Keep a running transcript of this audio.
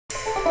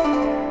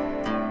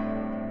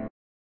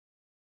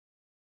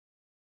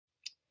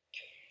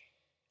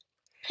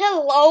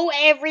Hello,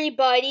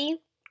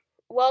 everybody.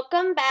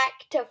 Welcome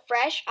back to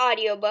Fresh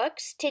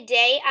Audiobooks.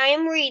 Today I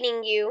am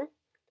reading you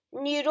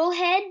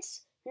Noodlehead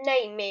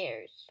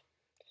Nightmares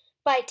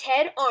by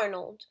Ted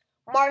Arnold,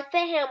 Martha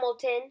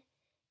Hamilton,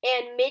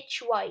 and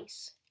Mitch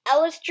Weiss.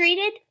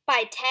 Illustrated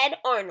by Ted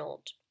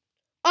Arnold.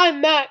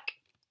 I'm Mac.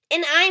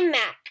 And I'm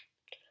Mac.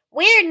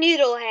 We're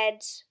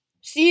Noodleheads.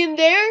 See in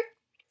there?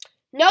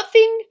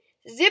 Nothing,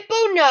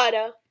 zippo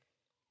nada.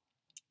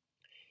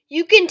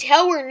 You can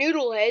tell we're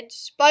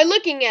Noodleheads by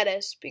looking at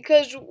us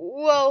because,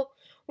 well,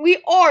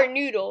 we are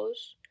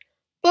noodles.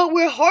 But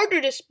we're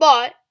harder to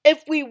spot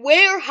if we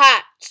wear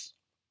hats.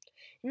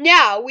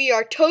 Now we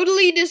are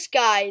totally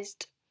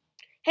disguised.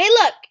 Hey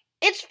look,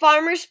 it's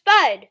Farmer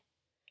Spud.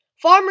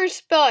 Farmer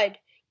Spud,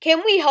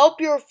 can we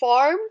help your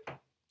farm?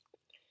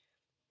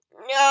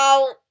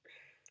 No.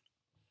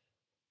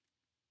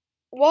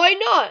 Why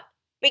not?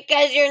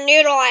 Because you're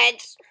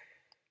Noodleheads.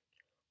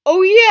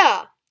 Oh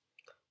yeah,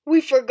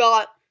 we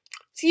forgot.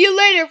 See you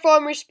later,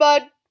 Farmer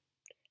Spud.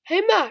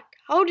 Hey Mac,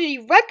 how did he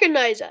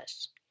recognize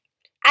us?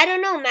 I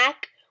don't know,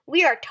 Mac.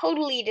 We are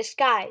totally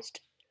disguised.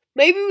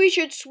 Maybe we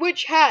should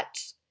switch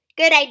hats.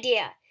 Good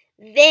idea.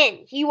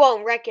 Then he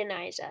won't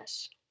recognize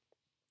us.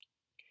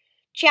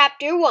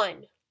 Chapter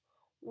 1.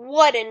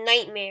 What a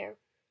nightmare.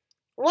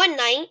 One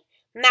night,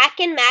 Mac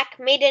and Mac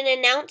made an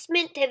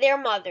announcement to their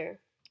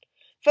mother.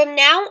 From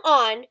now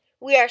on,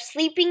 we are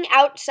sleeping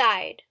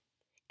outside.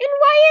 And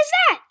why is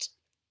that?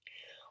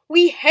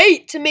 We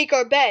hate to make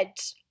our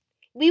beds.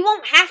 We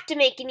won't have to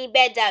make any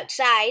beds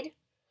outside.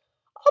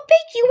 I'll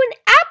bake you an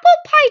apple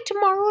pie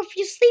tomorrow if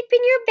you sleep in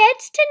your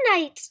beds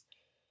tonight.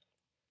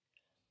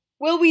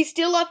 Will we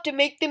still have to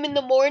make them in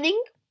the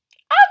morning?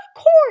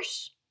 Of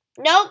course.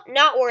 Nope,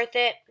 not worth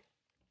it.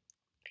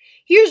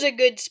 Here's a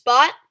good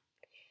spot.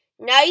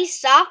 Nice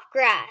soft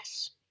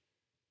grass.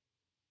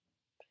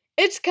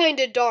 It's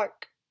kinda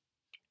dark.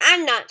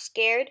 I'm not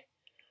scared.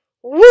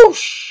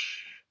 Whoosh!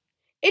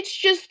 It's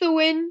just the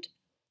wind.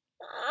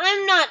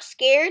 I'm not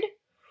scared.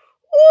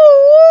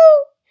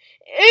 Woo!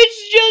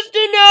 It's just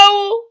an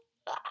owl.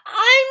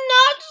 I'm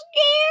not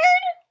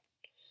scared.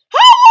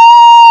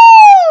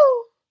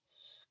 Hoo!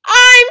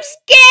 I'm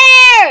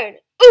scared.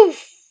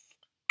 Oof!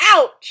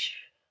 Ouch!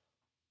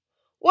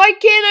 Why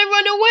can't I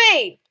run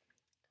away?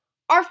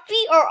 Our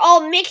feet are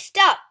all mixed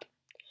up.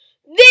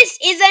 This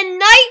is a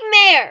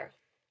nightmare.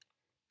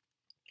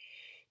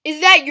 Is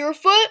that your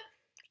foot?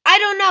 I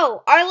don't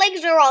know. Our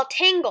legs are all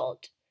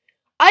tangled.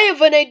 I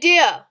have an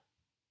idea.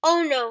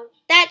 Oh no,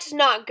 that's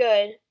not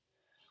good.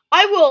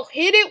 I will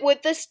hit it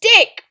with a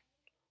stick.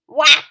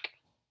 Whack!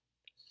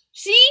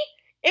 See?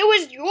 It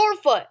was your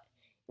foot.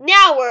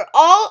 Now we're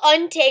all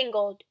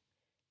untangled.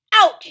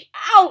 Ouch!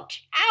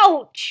 Ouch!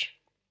 Ouch!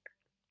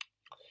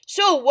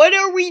 So what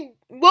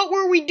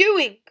were we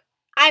doing?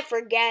 I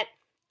forget.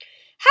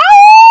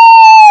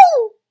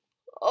 Howl!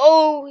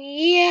 Oh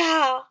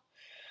yeah.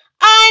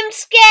 I'm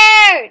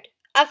scared.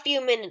 A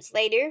few minutes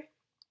later.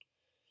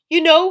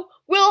 You know,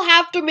 we'll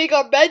have to make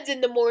our beds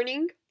in the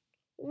morning.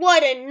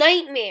 What a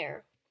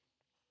nightmare.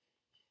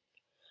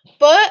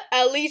 But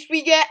at least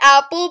we get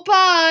apple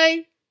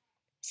pie.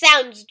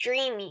 Sounds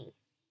dreamy.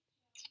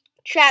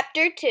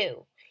 Chapter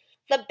 2.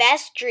 The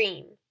Best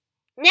Dream.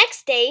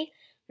 Next day,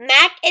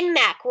 Mac and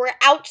Mac were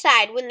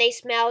outside when they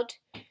smelled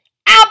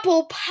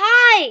apple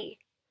pie.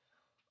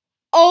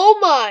 All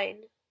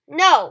mine.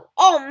 No,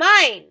 all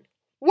mine.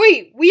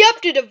 Wait, we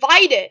have to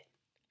divide it.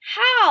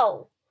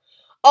 How?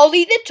 I'll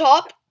eat the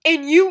top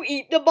and you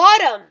eat the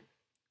bottom.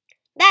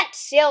 That's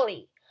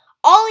silly.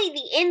 I'll eat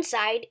the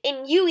inside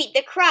and you eat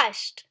the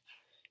crust.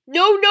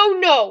 No, no,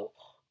 no.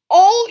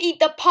 I'll eat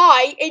the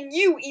pie and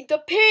you eat the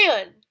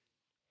pan.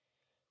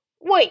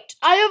 Wait,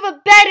 I have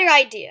a better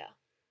idea.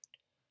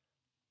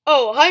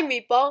 Oh, hi,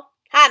 Meatball.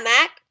 Hi,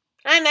 Mac.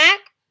 Hi, Mac.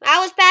 I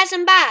was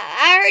passing by.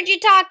 I heard you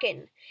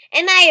talking,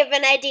 and I have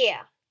an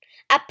idea.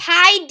 A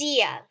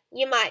pie-dia,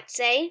 you might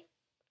say.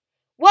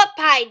 What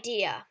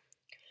pie-dia?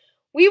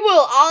 We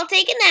will all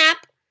take a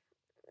nap.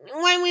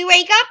 When we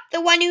wake up,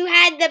 the one who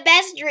had the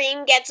best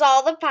dream gets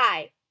all the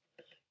pie.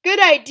 Good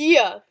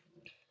idea.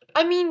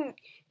 I mean,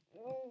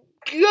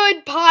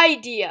 good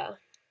pie-dia.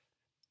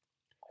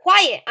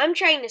 Quiet, I'm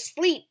trying to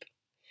sleep.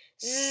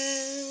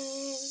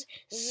 Zzz,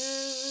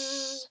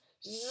 zzz,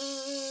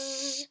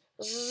 zzz,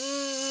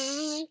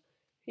 zzz.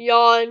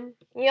 Yawn,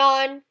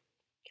 yawn.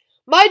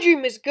 My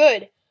dream is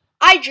good.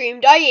 I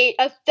dreamed I ate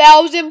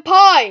 1,000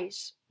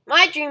 pies.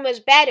 My dream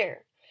was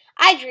better.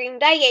 I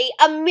dreamed I ate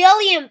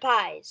 1,000,000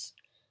 pies.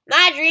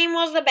 My dream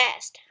was the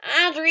best.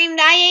 I dreamed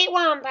I ate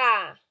 1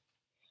 pie.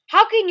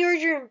 How can your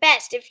dream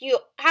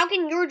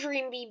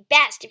be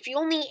best if you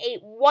only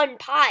ate 1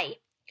 pie?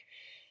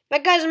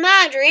 Because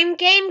my dream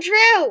came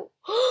true.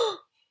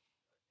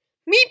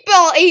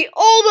 Meatball ate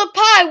all the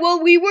pie while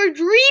we were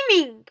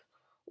dreaming.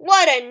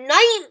 What a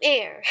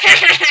nightmare.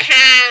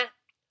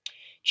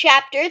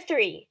 Chapter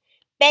 3.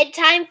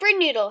 Bedtime for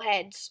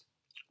Noodleheads.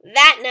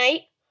 That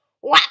night,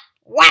 whap,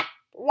 whap,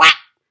 whap,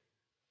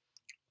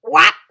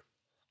 whap.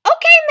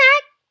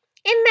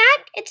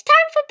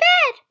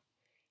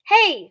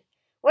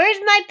 Where's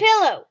my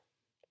pillow?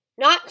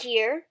 Not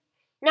here.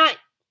 Not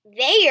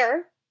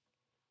there.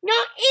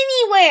 Not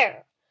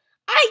anywhere.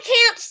 I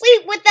can't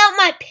sleep without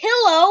my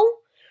pillow.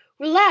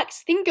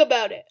 Relax, think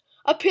about it.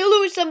 A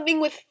pillow is something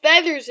with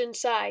feathers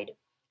inside.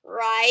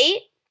 Right?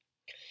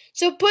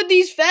 So put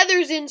these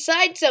feathers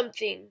inside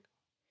something.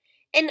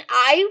 And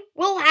I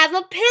will have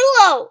a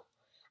pillow.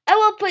 I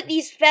will put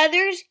these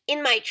feathers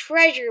in my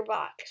treasure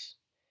box.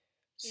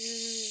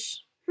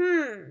 Zzz.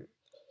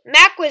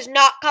 Mac was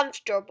not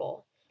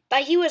comfortable,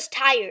 but he was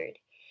tired.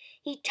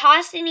 He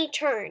tossed and he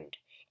turned,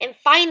 and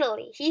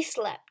finally he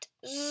slept.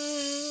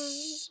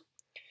 Zzz.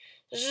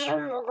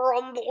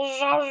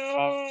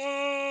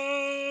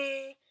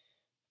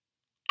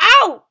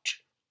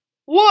 Ouch!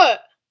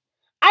 What?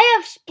 I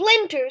have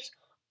splinters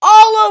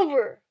all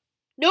over.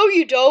 No,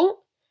 you don't.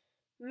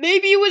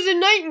 Maybe it was a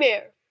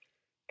nightmare.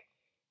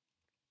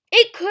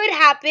 It could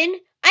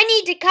happen. I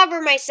need to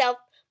cover myself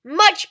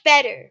much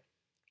better.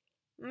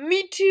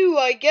 Me too,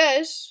 I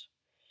guess.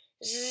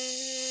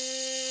 Zzz.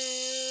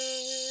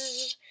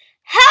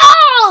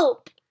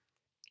 Help!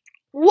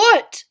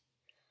 What?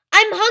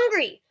 I'm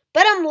hungry,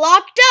 but I'm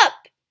locked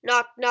up.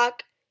 Knock,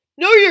 knock.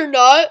 No, you're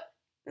not.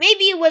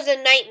 Maybe it was a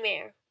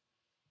nightmare.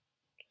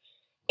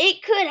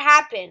 It could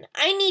happen.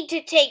 I need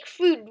to take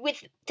food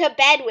to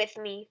bed with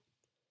me.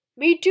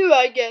 Me too,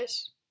 I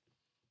guess.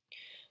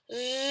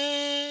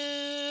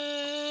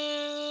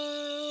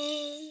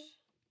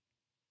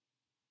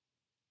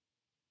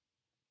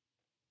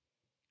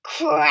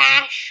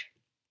 Crash!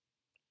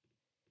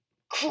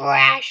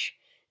 Crash!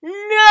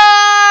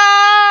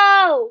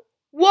 No!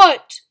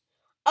 What?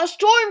 A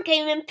storm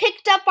came and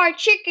picked up our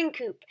chicken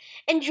coop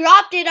and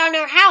dropped it on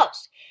our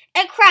house.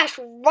 It crashed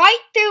right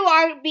through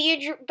our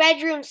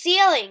bedroom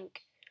ceiling.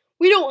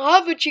 We don't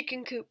have a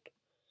chicken coop.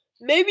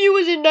 Maybe it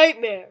was a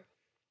nightmare.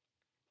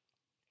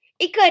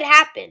 It could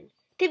happen.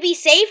 To be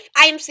safe,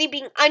 I am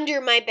sleeping under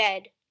my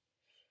bed.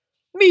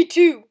 Me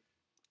too.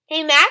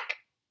 Hey, Mac?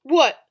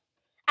 What?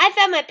 I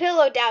found my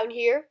pillow down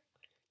here.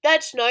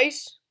 That's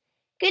nice.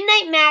 Good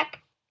night,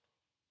 Mac.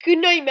 Good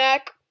night,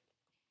 Mac.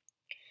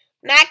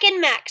 Mac and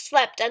Mac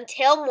slept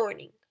until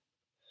morning.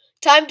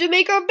 Time to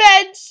make our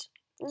beds.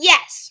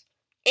 Yes,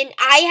 and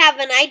I have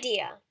an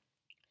idea.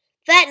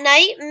 That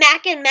night,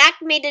 Mac and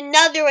Mac made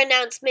another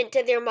announcement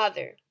to their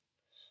mother.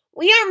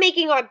 We aren't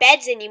making our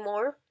beds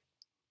anymore.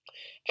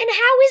 And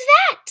how is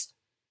that?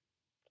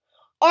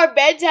 Our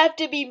beds have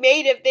to be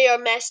made if they are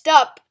messed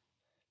up.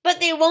 But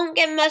they won't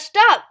get messed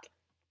up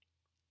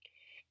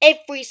if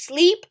we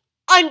sleep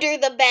under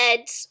the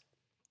beds.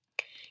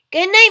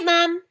 Good night,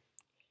 Mom.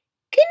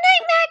 Good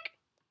night, Mac.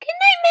 Good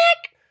night,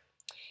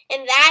 Mac.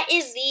 And that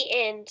is the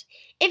end.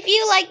 If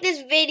you like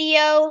this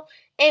video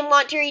and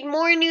want to read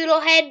more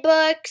Noodlehead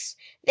books,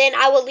 then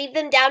I will leave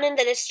them down in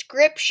the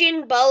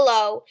description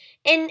below.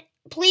 And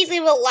please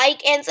leave a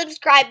like and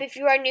subscribe if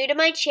you are new to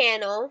my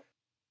channel.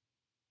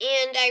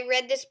 And I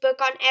read this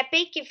book on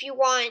Epic. If you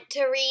want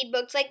to read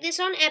books like this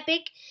on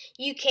Epic,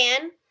 you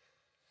can.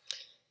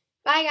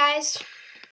 Bye, guys.